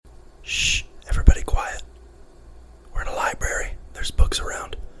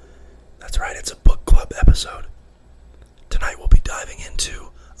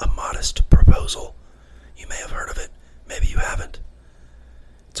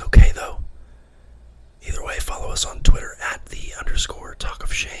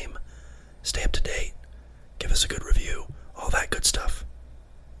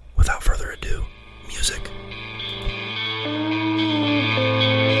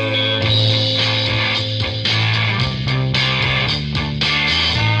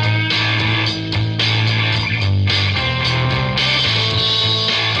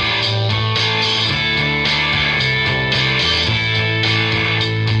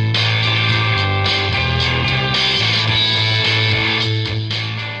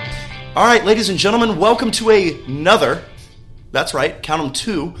All right, ladies and gentlemen, welcome to another, that's right, count them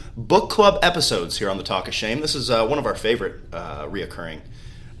 2, book club episodes here on the Talk of Shame. This is one of our favorite reoccurring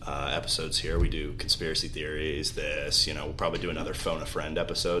episodes here. We do conspiracy theories, we'll probably do another Phone a Friend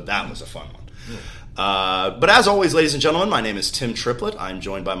episode. That was a fun one. Yeah. But as always, ladies and gentlemen, my name is Tim Triplett. I'm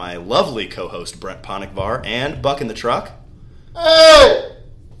joined by my lovely co-host, Brent Ponikvar, and Buck in the Truck. Hey!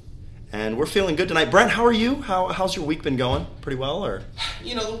 And we're feeling good tonight. Brent, how are you? How's your week been going? Pretty well, or?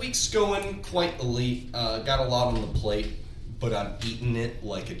 The week's going quite elite. Got a lot on the plate, but I'm eating it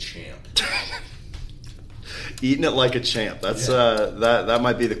like a champ. Eating it like a champ. That's that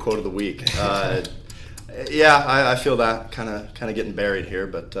might be the quote of the week. I feel that kind of getting buried here,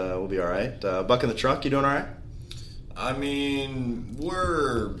 but we'll be all right. Buck in the Truck, you doing all right? I mean,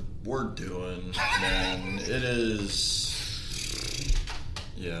 we're doing, man. It is,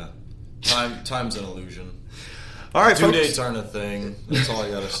 yeah. Time's an illusion. All right, Due folks. dates aren't a thing. That's all I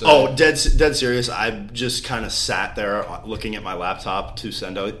gotta say. Oh, dead serious. I just kind of sat there looking at my laptop two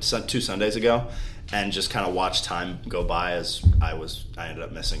Sundays ago, and just kind of watched time go by as I ended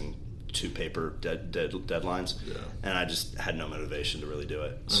up missing 2 paper deadlines, and I just had no motivation to really do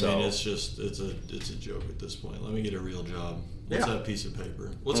it. I mean, it's a joke at this point. Let me get a real job. What's that piece of paper?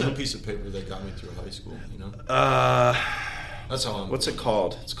 What's that piece of paper that got me through high school? That's how I'm. What's it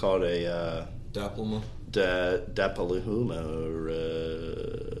called? It's called a diploma. Diploma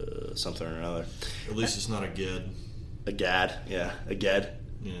or something or another. At least it's not a GED. A GAD, yeah, a GED.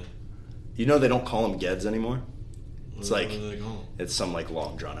 Yeah. You know they don't call them GEDs anymore. It's what do they call them? It's some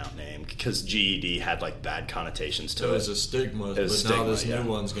long drawn out name because GED had bad connotations to it. It was a stigma, but now this new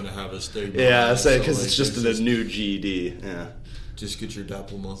one's going to have a stigma. Yeah, because it's just the new GED. Yeah. Just get your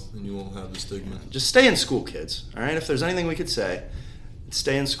diploma and you won't have the stigma. Just stay in school, kids. All right. If there's anything we could say,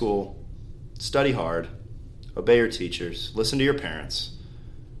 stay in school, study hard, obey your teachers, listen to your parents.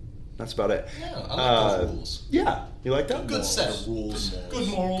 That's about it. Yeah, I like those rules. Yeah, you like that? Good set of rules. Good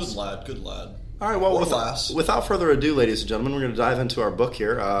morals. Good lad. All right, well, without further ado, ladies and gentlemen, we're going to dive into our book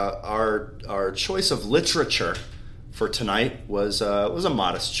here. Our choice of literature for tonight was a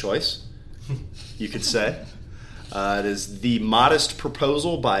modest choice, you could say. It is The Modest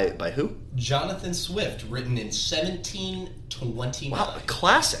Proposal by who? Jonathan Swift, written in 1729. Wow, a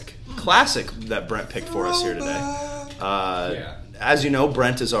classic that Brent picked for us here today. As you know,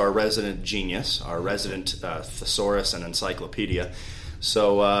 Brent is our resident genius, our resident thesaurus and encyclopedia.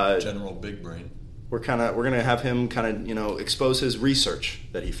 So General Big Brain. We're gonna have him expose his research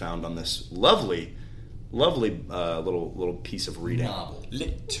that he found on this lovely little piece of reading. Novel.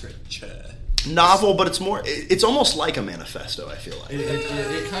 Literature. Novel, but it's almost like a manifesto, I feel like.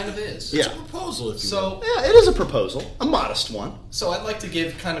 It kind of is. Yeah. It's a proposal, if you will. Yeah, it is a proposal. A modest one. So I'd like to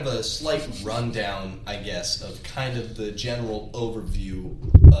give kind of a slight rundown, I guess, of kind of the general overview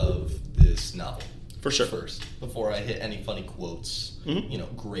of this novel. For sure. First, before I hit any funny quotes,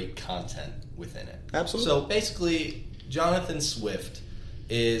 great content within it. Absolutely. So basically, Jonathan Swift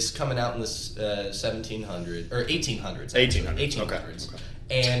is coming out in the 1700s, or 1800s. 1800s. Okay.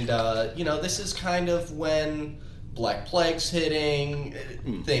 And, this is kind of when Black Plague's hitting,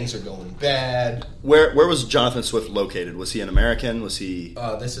 things are going bad. Where was Jonathan Swift located? Was he an American? Was he...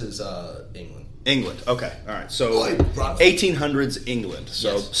 This is England. England. Okay. All right. So 1800s England.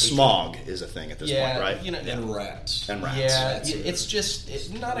 So yes, smog is a thing at this point, right? And rats. Yeah, it's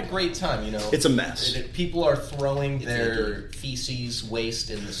not a great time, It's a mess. People are throwing their feces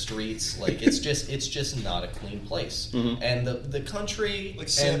waste in the streets. It's just not a clean place. Mm-hmm. And the country, like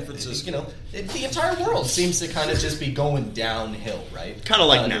San Francisco, the entire world seems to kind of just be going downhill, right? Kind of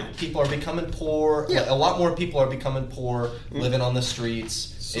like now. People are becoming poor. Yeah. A lot more people are becoming poor, living on the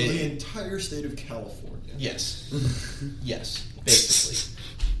streets. So the entire state of California. Yes. Yes, basically.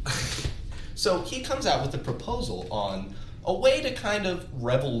 So he comes out with a proposal on a way to kind of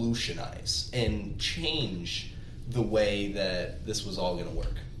revolutionize and change the way that this was all going to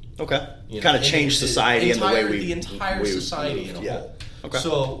work. Okay. Kind of change society and the way we... The entire society in a whole. Okay.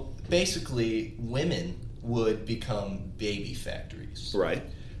 So basically, women would become baby factories. Right.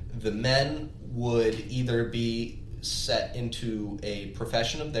 The men would either be set into a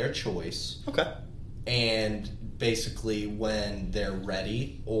profession of their choice. Okay. And basically when they're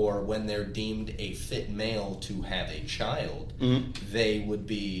ready or when they're deemed a fit male to have a child, they would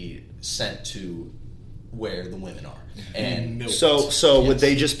be sent to where the women are. And so would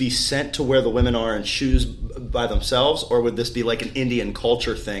they just be sent to where the women are and choose by themselves, or would this be like an Indian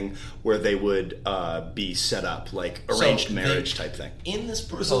culture thing where they would be set up like arranged marriage type thing? In this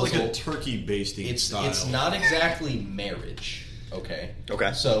proposal, it's like a turkey basting style. It's not exactly marriage. Okay.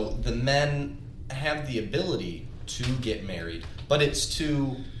 So the men have the ability to get married, but it's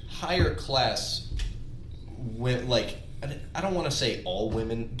to higher class, like, I don't want to say all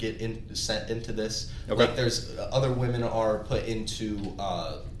women get sent into this. Okay. Like, there's other women are put into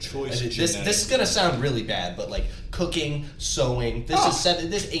choice. This is gonna sound really bad, but like cooking, sewing. This is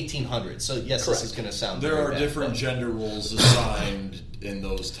 1800s. So yes, Correct. this is gonna sound. There really are bad, different gender roles assigned in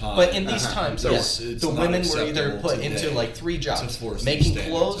those times. But in these times, yes, it's the not women were either acceptable put today into like 3 jobs: to force making these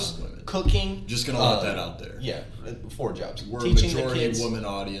clothes, standards on women. cooking. Just gonna let that out there. Yeah, 4 jobs. We're Teaching a majority the kids. woman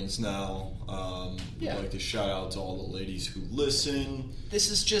audience now. Yeah. I'd like to shout out to all the ladies who listen.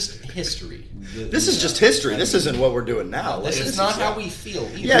 This is just history. This is just history. This isn't what we're doing now. This is not how we feel.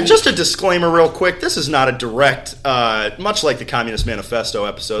 Either. Yeah, just a disclaimer real quick. This is not a direct, much like the Communist Manifesto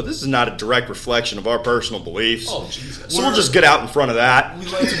episode, this is not a direct reflection of our personal beliefs. Oh, Jesus. So we'll just get out in front of that. We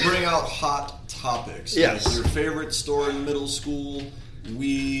like to bring out hot topics. Yes. Like your favorite store in middle school,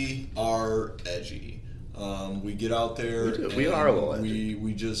 we are edgy. We get out there. We do. We are a little edgy.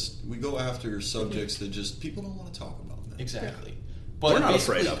 We go after subjects that just people don't want to talk about. Man. Exactly. We're not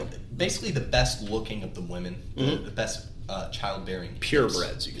afraid of them. Basically, the best looking of the women, Mm-hmm. the best childbearing,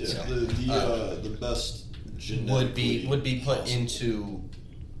 Purebreds, you could Yeah, say. the best would be put possible. into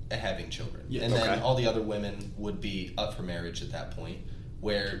having children, Yeah. and then Okay. all the other women would be up for marriage at that point.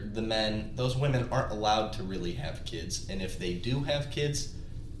 Where those women aren't allowed to really have kids, and if they do have kids,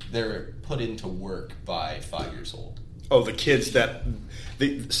 they're put into work by 5 years old. Oh, the kids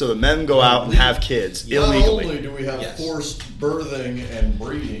so the men go out and have kids Not illegally. only do we have Yes. forced birthing and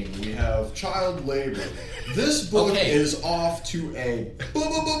breeding, we have child labor. This book Okay. is off to a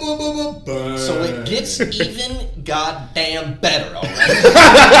burn. So it gets even goddamn better, all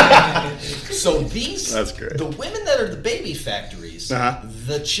right? So That's great. the women that are the baby factories, Uh-huh.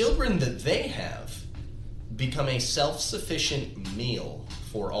 the children that they have become a self-sufficient meal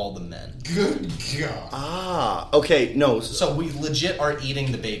for all the men. Good God. Ah, okay, no. So we legit are eating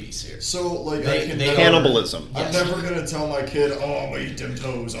the babies here. So, like, They- I can they never, Cannibalism. I'm Yes. never going to tell my kid, oh, I'm going to eat them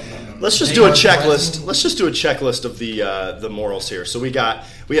toes. Let's just They do a are checklist. present. Let's just do a checklist of the morals here. So we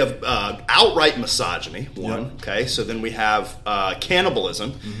have outright misogyny, 1. Yep. Okay, so then we have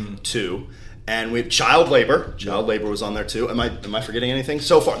cannibalism, 2, and we have child labor. Child labor was on there too. Am I forgetting anything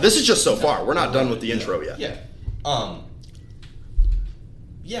so far? This is just so far. We're not done with the intro yet. Yeah.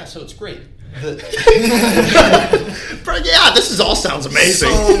 Yeah, so it's great. But yeah, this all sounds amazing.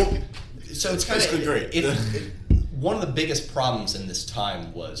 So it's kind Basically of great. One of the biggest problems in this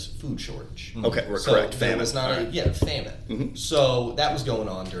time was food shortage. Okay, we're So correct. there Famine. was not All right. famine. Mhm. So that was going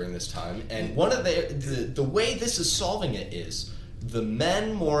on during this time, and one of the way this is solving it is the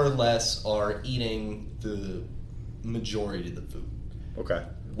men more or less are eating the majority of the food, Okay,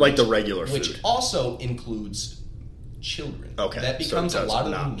 like the regular food. which also includes children. Okay, that so becomes it a does lot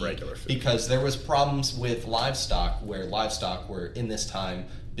of not the meat regular food. because there was problems with livestock where in this time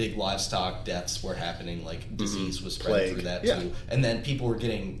big livestock deaths were happening, like disease was spread Plague. through that Yeah. too, and then people were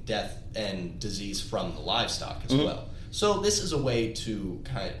getting death and disease from the livestock as Mm-hmm. well. So this is a way to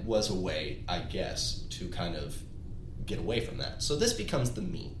I guess, to kind of get away from that. So this becomes the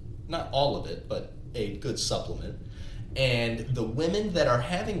meat, not all of it, but a good supplement. And the women that are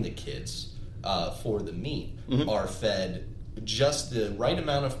having the kids for the meat Mm-hmm. are fed just the right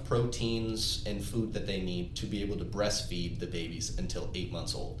amount of proteins and food that they need to be able to breastfeed the babies until 8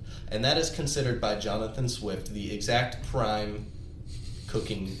 months old. And that is considered by Jonathan Swift the exact prime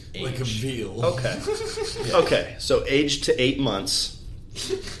cooking age. Like a veal. Okay. Okay, so age to 8 months.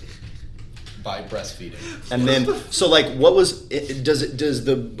 By breastfeeding. And then, so like, what was? Does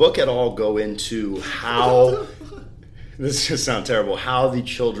the book at all go into how? This just sounds terrible. How the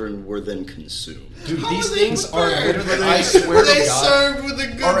children were then consumed? Dude, How these are they things are prepared? literally, Were I they- swear were to they God. served with a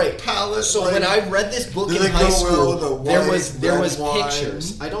good All right, palate? so like- when I read this book Do in they high go school, well with the there white, was red wine?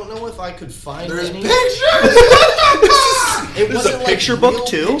 pictures. I don't know if I could find There's any. pictures. It This is wasn't a picture book, real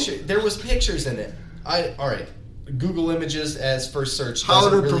too? picture. There was pictures in it. All right. Google Images as first search. How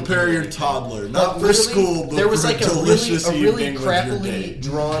doesn't to really prepare give your anything. toddler, But not for literally, school, but there was for like a a delicious really evening with your crappily date.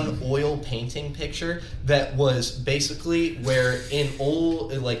 drawn oil painting picture that was basically where in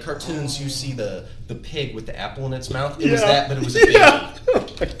old like cartoons you see the pig with the apple in its mouth. It was that, but it was a baby. Yeah.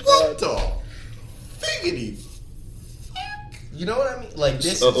 What the figgity? You know what I mean? Like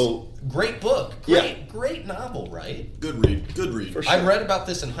this So- is great book, Yeah. great novel, right? Good read. Good read. For sure. I read about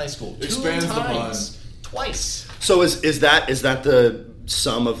this in high school Expands the twice. So is that the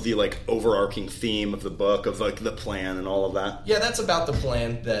sum of the like overarching theme of the book of like the plan and all of that? Yeah, that's about the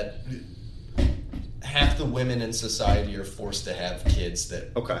plan that half the women in society are forced to have kids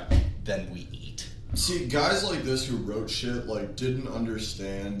that Okay. then we eat. See, guys like this who wrote shit like didn't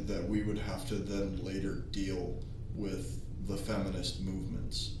understand that we would have to then later deal with the feminist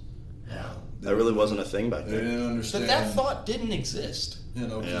movements. That really wasn't a thing back They then. didn't understand. But that thought didn't exist. You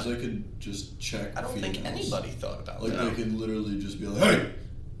know, because they could just check. I don't think anybody thought about like that. they could literally just be like,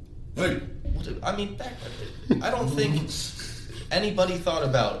 hey. I mean, I don't think anybody thought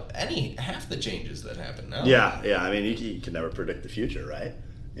about half the changes that happened now. Yeah. I mean, you can never predict the future, right?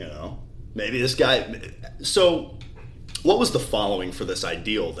 You know, maybe this guy. So, what was the following for this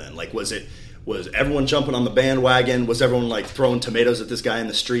ideal then? Like, was everyone jumping on the bandwagon? Was everyone like throwing tomatoes at this guy in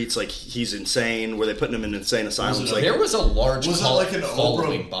the streets? Like, he's insane. Were they putting him in insane asylums? There was a large like an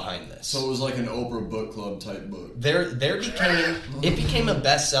following Oprah, behind this. So it was like an Oprah book club type book. It became a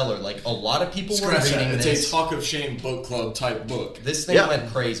bestseller. Like, a lot of people were reading It's this. a Talk of Shame book club type book. This thing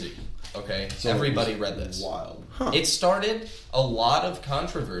went crazy. Okay, So everybody read this. Wild. Huh. It started a lot of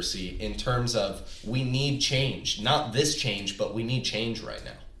controversy in terms of we need change. Not this change, but we need change right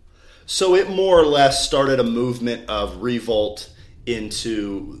now. So it more or less started a movement of revolt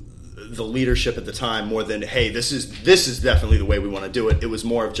into the leadership at the time more than, hey, this is definitely the way we want to do it. It was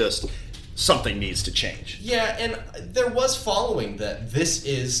more of just something needs to change. Yeah, and there was following that this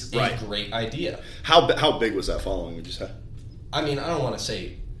is a great idea. How big was that following, would you say? I mean, I don't want to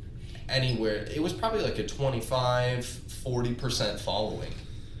say anywhere. It was probably like a 25-40% following.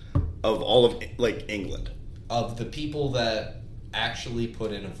 Of all of, like, England? Of the people that actually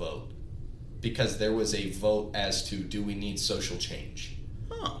put in a vote. Because there was a vote as to, do we need social change?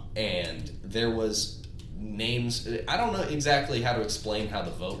 Oh. And there was names. I don't know exactly how to explain how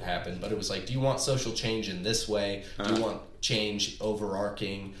the vote happened, but it was like, do you want social change in this way? Do you want change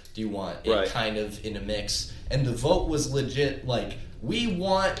overarching? Do you want it kind of in a mix? And the vote was legit like, we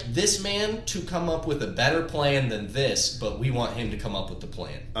want this man to come up with a better plan than this, but we want him to come up with the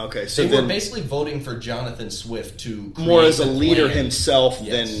plan. Okay, so they were basically voting for Jonathan Swift to create more as a the leader plan. himself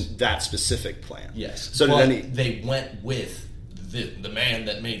than that specific plan. Yes. So they went with the man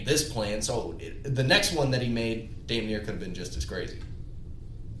that made this plan, so the next one that he made damn near could have been just as crazy.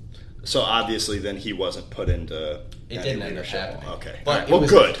 So obviously, then he wasn't put into. It didn't end up happening. Okay, but well,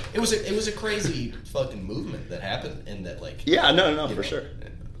 good. It was a crazy fucking movement that happened, and that like for sure,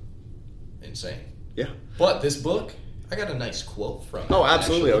 insane. Yeah, but this book, I got a nice quote from it. Oh,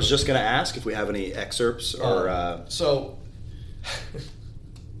 absolutely! Actually. I was just going to ask if we have any excerpts or. So,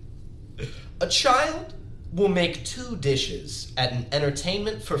 a child will make 2 dishes at an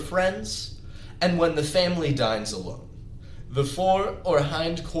entertainment for friends, and when the family dines alone. The fore or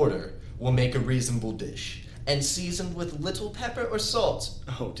hind quarter will make a reasonable dish, and seasoned with little pepper or salt,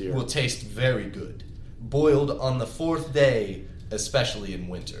 will taste very good. Boiled on the 4th day, especially in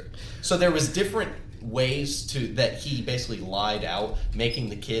winter. So there was different ways that he basically lied out, making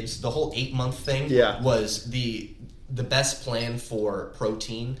the kids. The whole 8-month thing was the best plan for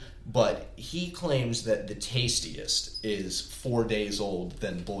protein, but he claims that the tastiest is 4 days old,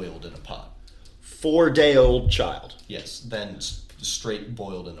 then boiled in a pot. 4-day-old child. Yes, then straight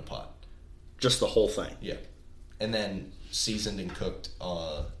boiled in a pot. Just the whole thing. Yeah, and then seasoned and cooked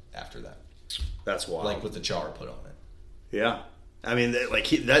after that. That's wild. Like with the char put on it. Yeah, I mean,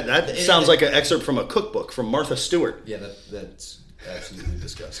 that sounds like an excerpt from a cookbook from Martha Stewart. Yeah, that's absolutely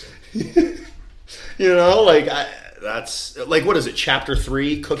disgusting. You know, like that's like, what is it? Chapter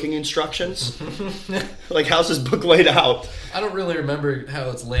 3, cooking instructions. Like, how's this book laid out? I don't really remember how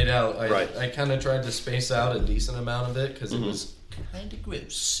it's laid out. I kind of tried to space out a decent amount of it because it was kind of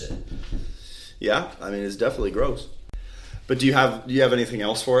gross. Yeah, I mean, it's definitely gross. But do you have anything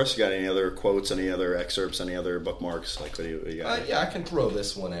else for us? You got any other quotes, any other excerpts, any other bookmarks? Like, what do you got? Yeah, I can throw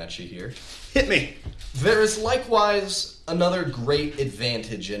this one at you here. Hit me. There is likewise another great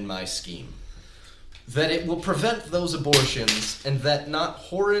advantage in my scheme. That it will prevent those abortions, and that not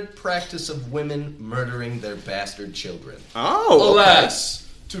horrid practice of women murdering their bastard children. Oh, alas,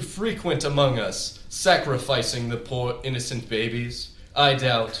 to frequent among us, sacrificing the poor innocent babies, I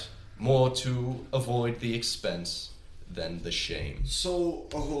doubt, more to avoid the expense than the shame. So,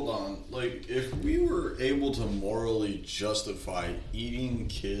 hold on. Like, if we were able to morally justify eating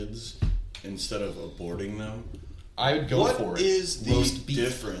kids instead of aborting them, I would go for it. What is the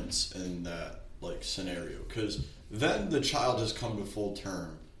difference in that? Like, scenario, because then the child has come to full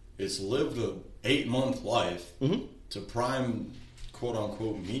term. It's lived a 8-month life to prime quote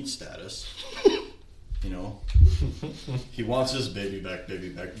unquote meat status. You know, he wants his baby back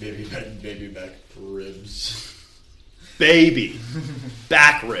ribs. Baby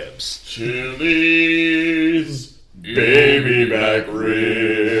back ribs. Chili's baby back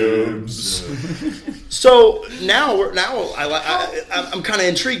ribs. So now I'm kind of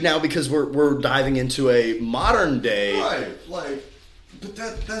intrigued now because we're diving into a modern day. Right, like, but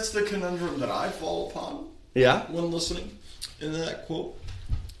that's the conundrum that I fall upon. Yeah. When listening in that quote,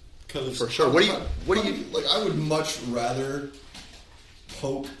 For sure. What do you like? I would much rather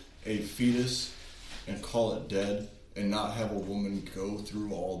poke a fetus and call it dead and not have a woman go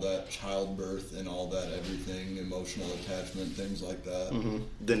through all that childbirth and all that everything, emotional attachment, things like that.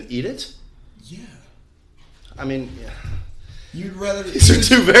 Than eat it? Yeah. I mean, yeah. You'd rather These are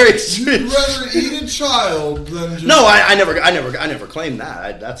two very extreme. You'd rather eat a child than just... No, I never claimed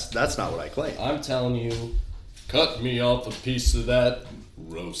that. That's not what I claim. I'm telling you, cut me off a piece of that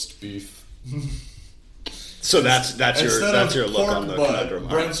roast beef. So that's your look on the conundrum.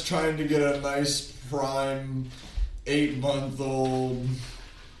 Brent's trying to get a nice prime 8-month-old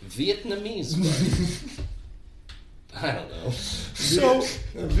Vietnamese butt. I don't know. So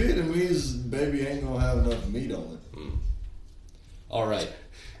a Vietnamese baby ain't gonna have enough meat on it. All right,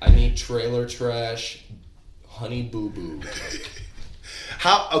 I need trailer trash, honey boo boo.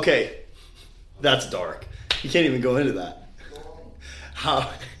 How? Okay, that's dark. You can't even go into that. How?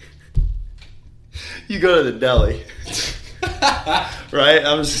 You go to the deli, right?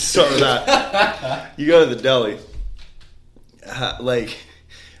 I'm just starting with that. You go to the deli, like,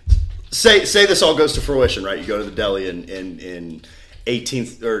 say this all goes to fruition, right? You go to the deli in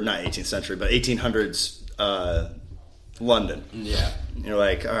 18th or not 18th century, but 1800s London. Yeah. You're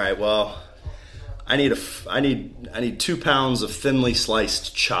like, all right, well, I need 2 pounds of thinly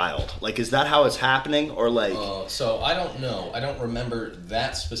sliced child. Like, is that how it's happening, or like? So I don't know. I don't remember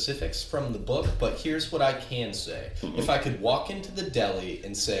that specifics from the book, but here's what I can say. If I could walk into the deli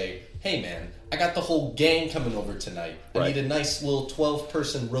and say, "Hey, man, I got the whole gang coming over tonight. I need a nice little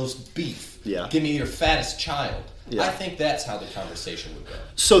 12-person roast beef. Yeah. Give me your fattest child." Yeah. I think that's how the conversation would go.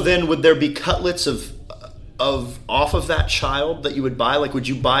 So then, would there be cutlets of off of that child that you would buy? Like, would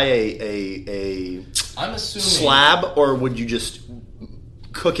you buy a I'm assuming slab, or would you just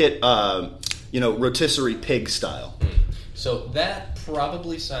cook it, rotisserie pig style? So that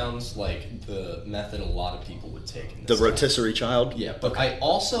probably sounds like the method a lot of people would take in this The rotisserie child? Yeah, but I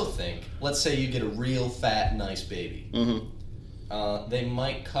also think, let's say you get a real fat, nice baby. Mm-hmm. They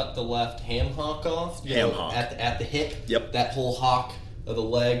might cut the left ham hock off. Hock. At the hip. Yep. That whole hock of the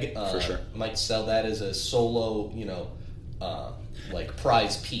leg. For sure. Might sell that as a solo, like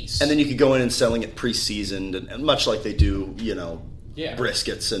prize piece. And then you could go in and selling it pre-seasoned, and much like they do,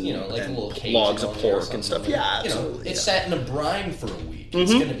 briskets and, like and a little logs of pork and stuff. Yeah, absolutely. It's sat in a brine for a week.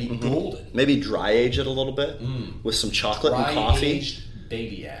 It's going to be golden. Maybe dry age it a little bit with some chocolate and coffee. Dry-aged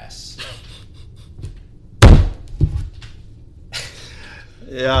baby ass.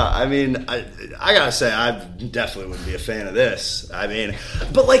 Yeah, I mean, I gotta say, I definitely wouldn't be a fan of this. I mean,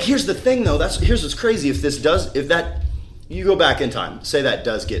 but like, here's the thing, though. Here's what's crazy. If that, you go back in time, say that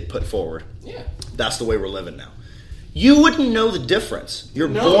does get put forward. Yeah. That's the way we're living now. You wouldn't know the difference. You're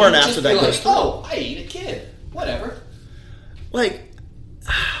born after that goes through. Oh, I ate a kid. Whatever. Like,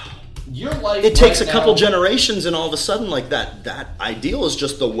 your life. It takes right a couple now, generations, and all of a sudden, like that ideal is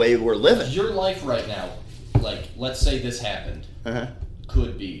just the way we're living. Your life right now, like, let's say this happened.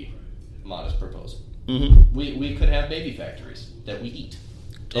 Could be modest proposal. Mm-hmm. We could have baby factories that we eat.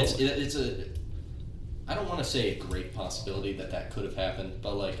 Totally. It's I don't want to say a great possibility that could have happened,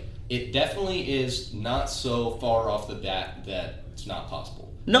 but like it definitely is not so far off the bat that it's not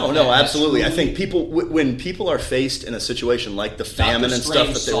possible. No, absolutely. I think people when people are faced in a situation like the famine and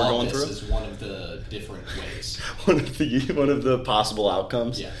stuff that they were going through, is one of the different ways. one of the possible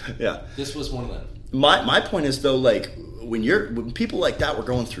outcomes. Yeah. This was one of them. My point is, though, like when people like that were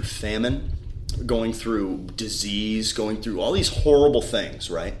going through famine, going through disease, going through all these horrible things,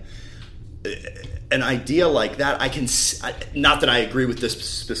 right? An idea like that, not that I agree with this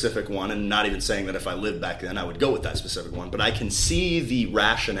specific one, and not even saying that if I lived back then I would go with that specific one, but I can see the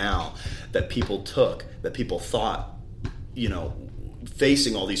rationale that people took, that people thought,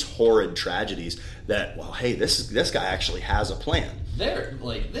 facing all these horrid tragedies, that, well, hey, this guy actually has a plan. They're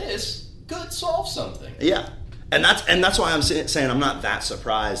like, this could solve something. Yeah. And that's why I'm saying I'm not that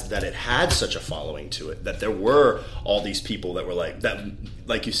surprised that it had such a following to it, that there were all these people that were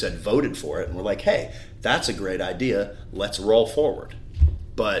like you said, voted for it and were like, hey, that's a great idea, let's roll forward.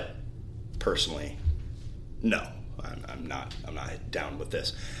 But personally, no, I'm not down with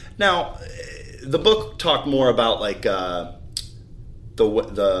this. Now, the book talked more about like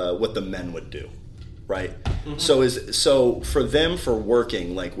what the men would do. Right. Mm-hmm. So for them, for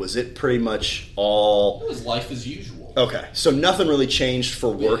working, like, was it pretty much all? It was life as usual. Okay, so nothing really changed for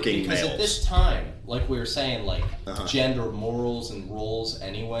working because males. At this time, like we were saying, like gender morals and roles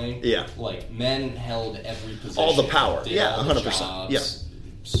anyway. Yeah. Like men held every position, all the power. Yeah, 100%. Yeah.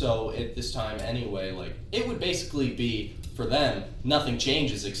 So at this time, anyway, like it would basically be for them, nothing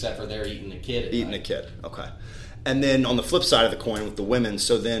changes except for they're eating a kid. A kid. Okay. And then on the flip side of the coin with the women,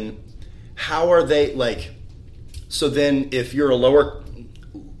 so then how are they like? So then if you're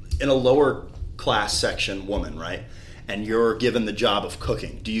in a lower class section woman, right, and you're given the job of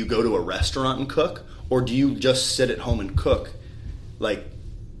cooking, do you go to a restaurant and cook, or do you just sit at home and cook? Like,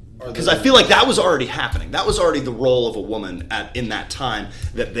 because I feel like that was already happening. That was already the role of a woman in that time,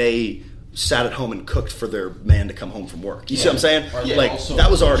 that they sat at home and cooked for their man to come home from work. You see what I'm saying? Like,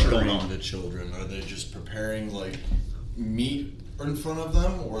 that was already going on. The children, are they just preparing like meat in front of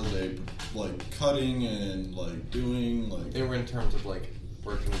them, or are they like cutting and like doing like? They were in terms of like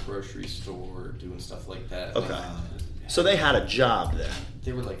working in a grocery store, doing stuff like that. Okay. So they had a job then.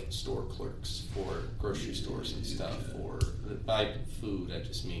 They were like store clerks for grocery stores and stuff. Or by food, I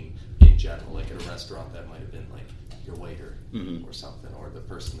just mean in general, like at a restaurant, that might have been like your waiter or something, or the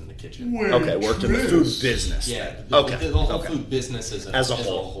person in the kitchen. Okay, worked in the food business. Yeah. The whole food business as a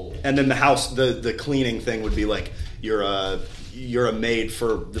whole. And then the house, the cleaning thing would be like you're a maid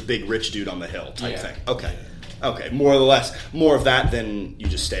for the big rich dude on the hill type thing. Okay. Okay, more or less, more of that than you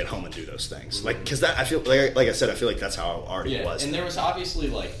just stay at home and do those things. Like, because that, I feel like I said, I feel like that's how it already was. And there was obviously,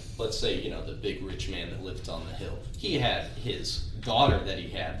 like, let's say, the big rich man that lived on the hill. He had his daughter that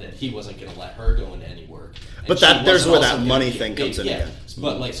he wasn't going to let her go into any work. And but there's where that money thing comes in again.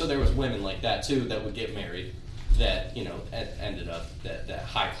 But like, so there was women like that too that would get married. That ended up that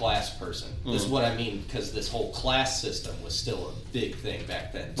high class person. This is what I mean, because this whole class system was still a big thing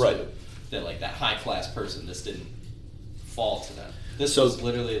back then too. Right. That like that high class person, this didn't fall to them. This was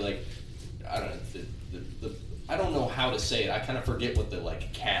literally like, I don't know, I don't know how to say it. I kind of forget what the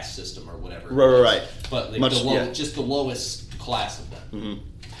like caste system or whatever. Right. But like just the lowest class of them. Mm-hmm.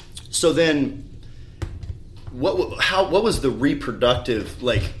 So then, what was the reproductive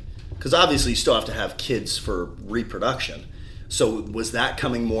like? Because obviously you still have to have kids for reproduction. So was that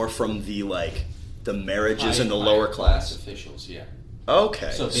coming more from the marriages in the lower class officials? Yeah.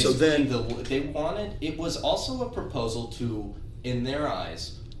 Okay. So then they wanted. It was also a proposal to, in their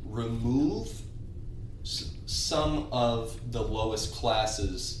eyes, remove some of the lowest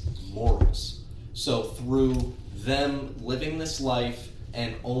classes' morals. So through them living this life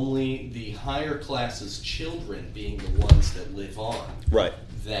and only the higher classes' children being the ones that live on. Right.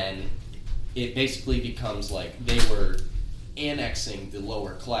 Then it basically becomes like they were annexing the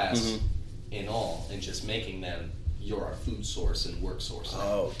lower class in all and just making them your food source and work source.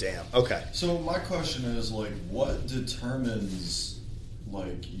 Oh, damn. Okay. So my question is, like, what determines,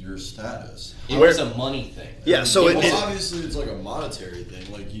 like, your status? It was a money thing. Yeah, so obviously it's like a monetary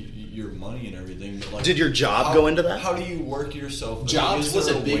thing, like your money and everything. But like, did your job go into that? How do you work yourself? Jobs was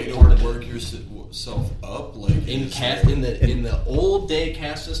a big part of work yourself up, like in the old day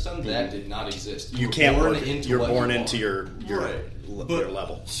caste system. That did not exist. You can't work. You're born into your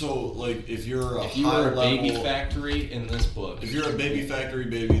level. So, like, if you're a baby factory in this book, if you're a baby factory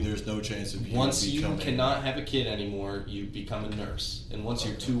baby, there's no chance of you. Once you cannot have a kid anymore, you become a nurse, and once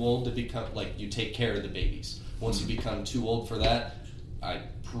you're too old to become, like, you take care of the babies. Once you become too old for that, I'm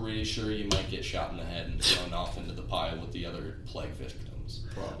pretty sure you might get shot in the head and thrown off into the pile with the other plague victims.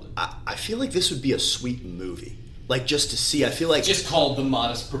 Probably. I feel like this would be a sweet movie. Like, just to see, I feel like just called The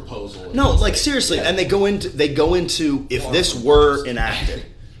Modest Proposal. No, like, seriously, and they go into if this were enacted.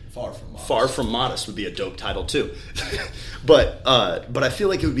 Far from Modest would be a dope title too. but I feel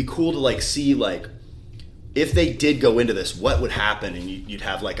like it would be cool to like see like if they did go into this, what would happen, and you'd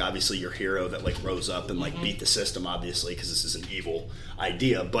have like obviously your hero that like rose up and like beat the system, obviously, because this is an evil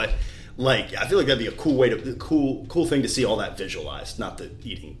idea, but like I feel like that'd be a cool thing to see all that visualized. Not the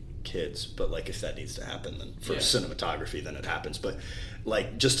eating kids, but like if that needs to happen, then for cinematography, then it happens. But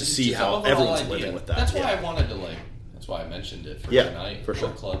like just to see how everyone's living with that. That's why I wanted to like. That's why I mentioned it for tonight. For sure.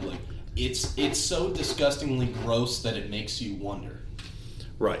 Club, like it's so disgustingly gross that it makes you wonder.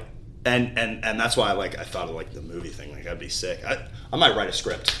 Right, and that's why I thought of like the movie thing. Like that'd be sick. I might write a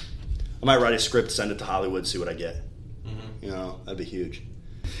script. Send it to Hollywood, see what I get. Mm-hmm. You know, that'd be huge.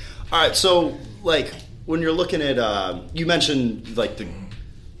 All right, so like when you're looking at, you mentioned like the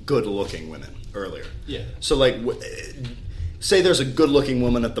good-looking women earlier. Yeah. So like, say there's a good-looking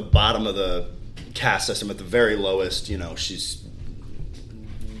woman at the bottom of the caste system, at the very lowest. You know, she's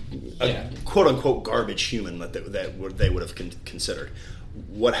a quote-unquote garbage human that they would have considered.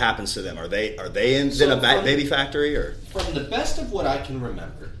 What happens to them? Are they in a baby factory or? From the best of what I can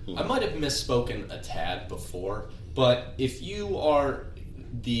remember, I might have misspoken a tad before, but if you are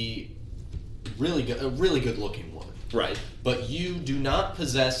a really good-looking woman, right? But you do not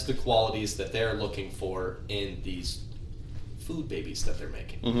possess the qualities that they're looking for in these food babies that they're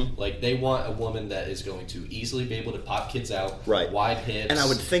making. Mm-hmm. Like, they want a woman that is going to easily be able to pop kids out, wide hips. And I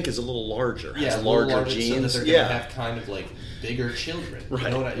would think is a little larger. Yeah, has larger so genes. that they're going to have kind of, like, bigger children. Right, You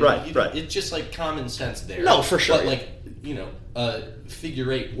know what right. It's just, like, common sense there. No, for sure. But, like, you know, a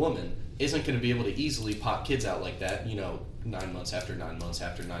figure-8 woman isn't going to be able to easily pop kids out like that, 9 months after 9 months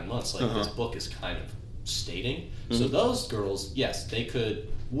after 9 months, like this book is kind of stating. So those girls, yes, they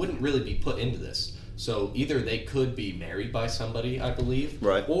wouldn't really be put into this. So either they could be married by somebody, I believe,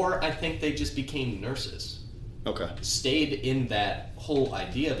 right, or I think they just became nurses. Okay. Stayed in that whole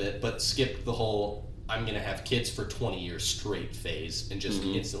idea of it, but skipped the whole I'm going to have kids for 20 years straight phase and just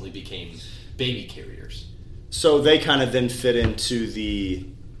instantly became baby carriers. So they kind of then fit into the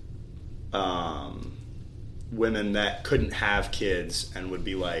women that couldn't have kids and would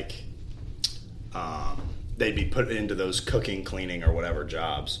be like, they'd be put into those cooking, cleaning, or whatever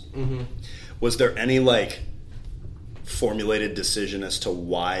jobs. Mm-hmm. Was there any like formulated decision as to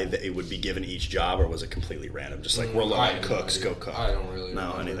why they would be given each job, or was it completely random? Just like we're allowed cooks, go cook. I don't really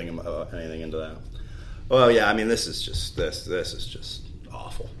know remember. anything into that. Well, yeah, I mean this is just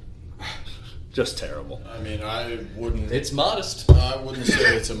awful, just terrible. I mean, I wouldn't. It's modest. I wouldn't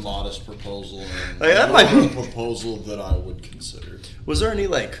say it's a modest proposal, and Like, that might be a proposal that I would consider. Was there any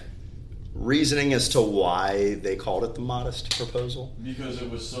like reasoning as to why they called it the modest proposal? Because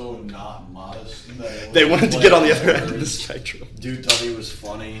it was so not modest. That They wanted to get on the other end of the spectrum. Dude thought he was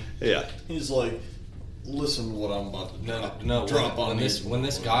funny. Yeah. He's like, listen to what I'm about to drop on when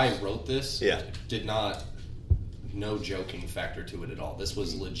this guy wrote this, Yeah. no joking factor to it at all. This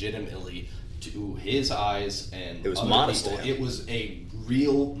was legitimately, to his eyes and it was other modest people, to him. it was a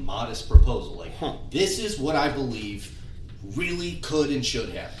real modest proposal. Like, this is what I believe really could and should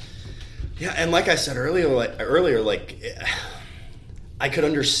happen. Yeah, and like I said earlier, I could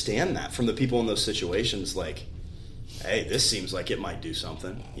understand that from the people in those situations. Like, hey, this seems like it might do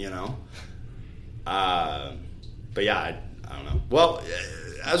something, But yeah, I don't know. Well,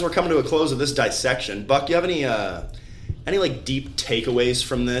 as we're coming to a close of this dissection, Buck, you have any like deep takeaways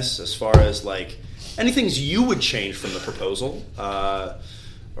from this, as far as like any things you would change from the proposal,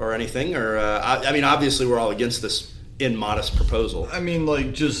 or anything? Or I mean, obviously, we're all against this immodest proposal. I mean,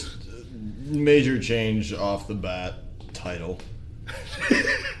 like, just major change off the bat. Title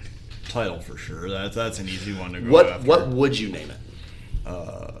for sure. That's an easy one to go after. What would you name it?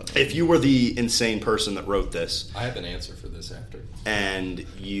 If you were the insane person that wrote this, I have an answer for this after. And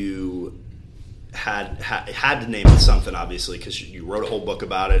you had to name it something, obviously, because you wrote a whole book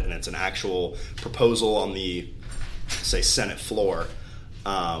about it, and it's an actual proposal on the, say, Senate floor.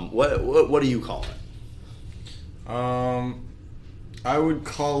 What do you call it? I would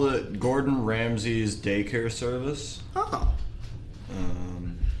call it Gordon Ramsay's daycare service. Oh.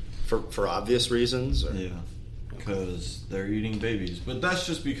 For obvious reasons? Or? Yeah. Because they're eating babies. But that's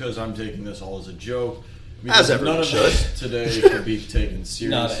just because I'm taking this all as a joke. As everyone none of should. us today can be taken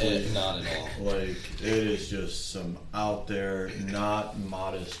seriously. Not at all. Like, it is just some out there, not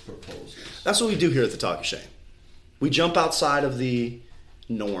modest proposals. That's what we do here at the Talk of Shame. We jump outside of the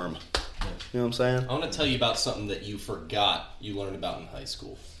norm. You know what I'm saying? I want to tell you about something that you forgot you learned about in high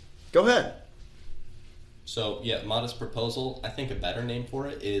school. Go ahead. So, yeah, modest proposal. I think a better name for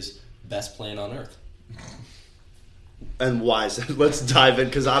it is best plan on earth. And why is that? Let's dive in,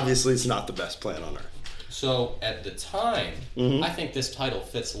 because obviously it's not the best plan on earth. So, at the time, I think this title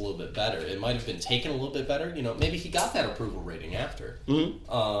fits a little bit better. It might have been taken a little bit better. Maybe he got that approval rating after.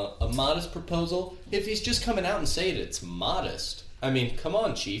 A modest proposal, if he's just coming out and saying it's modest, I mean, come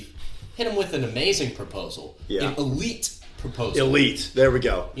on, Chief. Hit him with an amazing proposal. Yeah. An elite proposal. Elite. There we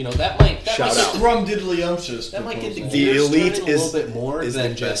go. That might Shout get out. Scrumdiddlyumptious. That might get the The gears elite turning a little bit more is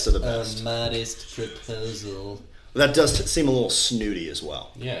than the just best of the best. a modest proposal. That does seem a little snooty as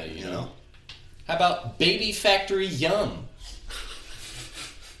well. Yeah, you know. How about Baby Factory Yum?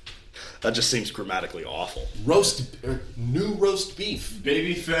 That just seems grammatically awful. New roast beef.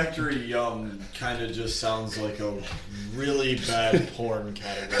 Baby Factory Yum kind of just sounds like a really bad porn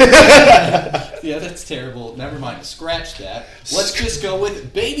category. Yeah, that's terrible. Never mind. Scratch that. Let's just go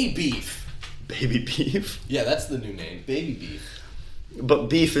with baby beef. Baby beef? Yeah, that's the new name. Baby beef. But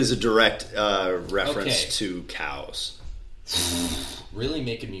beef is a direct reference Okay. to cows. Really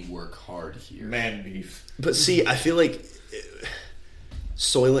making me work hard here. Man beef. But see, I feel like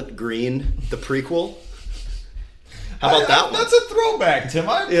Soylent Green, the prequel. How about that one? That's a throwback, Tim.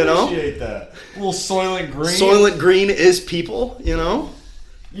 I You know? appreciate that. A little Soylent Green. Soylent Green is people,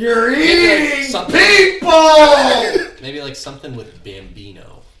 You're Maybe eating like something- people! Maybe like something with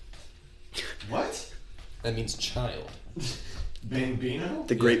Bambino. What? That means child. Bambino?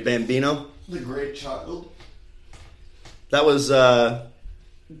 The Great Bambino. The Great Child? That was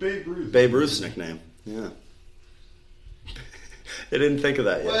Babe Ruth. Babe Ruth's nickname. Yeah. I didn't think of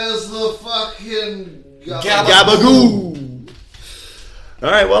that yet. Where's the fucking Gabagoo? All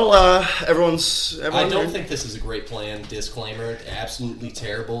right, well, everyone's I don't think this is a great plan. Disclaimer: absolutely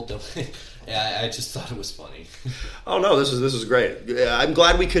terrible. I just thought it was funny. Oh no, this is great. I'm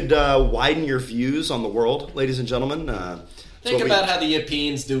glad we could widen your views on the world, ladies and gentlemen. Think about how the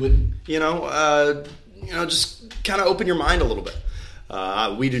Europeans do it. Just kind of open your mind a little bit.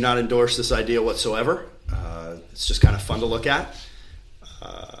 We do not endorse this idea whatsoever. It's just kind of fun to look at.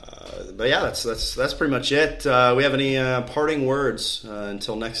 But yeah, that's pretty much it. We have any parting words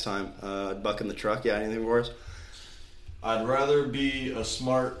until next time? Buck in the truck. Yeah, anything for us? I'd rather be a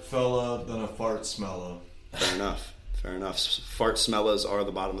smart fella than a fart smella. Fair enough. Fart smellas are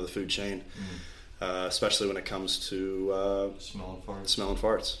the bottom of the food chain, especially when it comes to smelling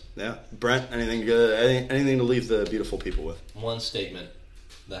farts. Yeah, Brent, anything good? Anything to leave the beautiful people with? One statement: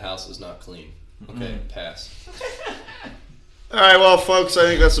 the house is not clean. Okay, pass. All right, well, folks, I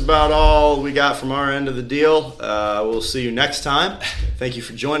think that's about all we got from our end of the deal. We'll see you next time. Thank you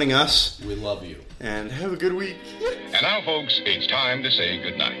for joining us. We love you. And have a good week. And now, folks, it's time to say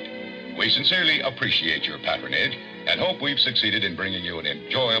goodnight. We sincerely appreciate your patronage and hope we've succeeded in bringing you an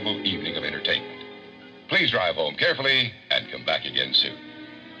enjoyable evening of entertainment. Please drive home carefully and come back again soon.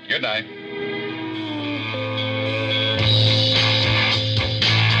 Good night.